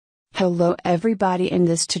Hello everybody, in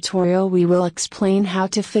this tutorial we will explain how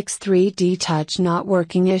to fix 3D Touch not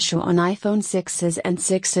working issue on iPhone 6s and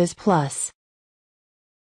 6s Plus.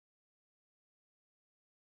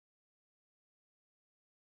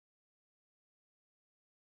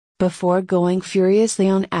 Before going furiously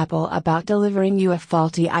on Apple about delivering you a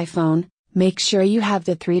faulty iPhone, make sure you have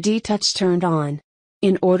the 3D Touch turned on.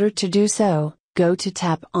 In order to do so, go to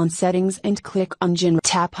tap on Settings and click on General.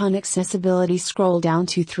 Tap on Accessibility, scroll down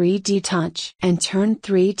to 3D Touch and turn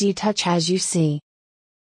 3D Touch as you see.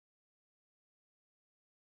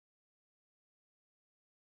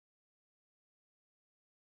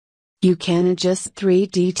 You can adjust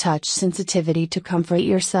 3D Touch sensitivity to comfort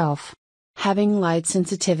yourself. Having light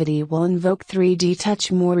sensitivity will invoke 3D Touch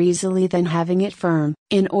more easily than having it firm.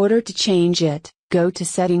 In order to change it, go to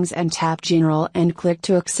Settings and tap General and click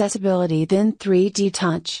to Accessibility, then 3D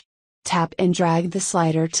Touch. Tap and drag the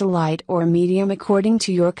slider to light or medium according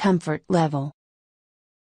to your comfort level.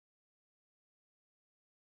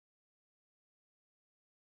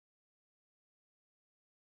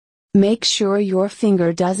 Make sure your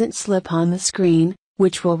finger doesn't slip on the screen,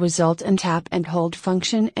 which will result in tap and hold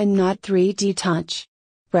function and not 3D Touch.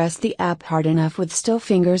 Press the app hard enough with still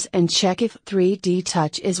fingers and check if 3D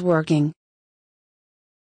Touch is working.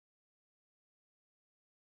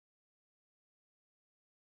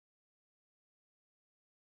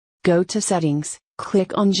 Go to Settings,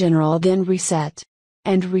 click on General, then Reset.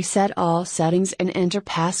 And reset all settings and enter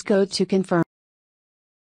passcode to confirm.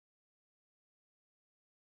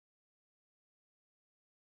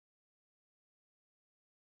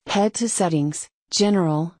 Head to Settings,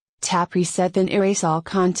 General, tap Reset, then erase all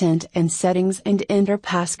content and settings and enter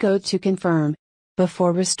passcode to confirm.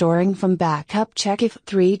 Before restoring from backup, check if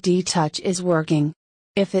 3D Touch is working.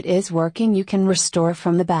 If it is working, you can restore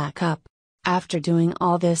from the backup. After doing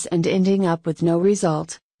all this and ending up with no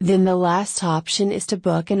result, then the last option is to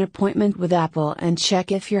book an appointment with Apple and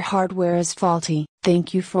check if your hardware is faulty.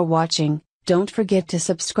 Thank you for watching. Don't forget to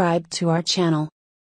subscribe to our channel.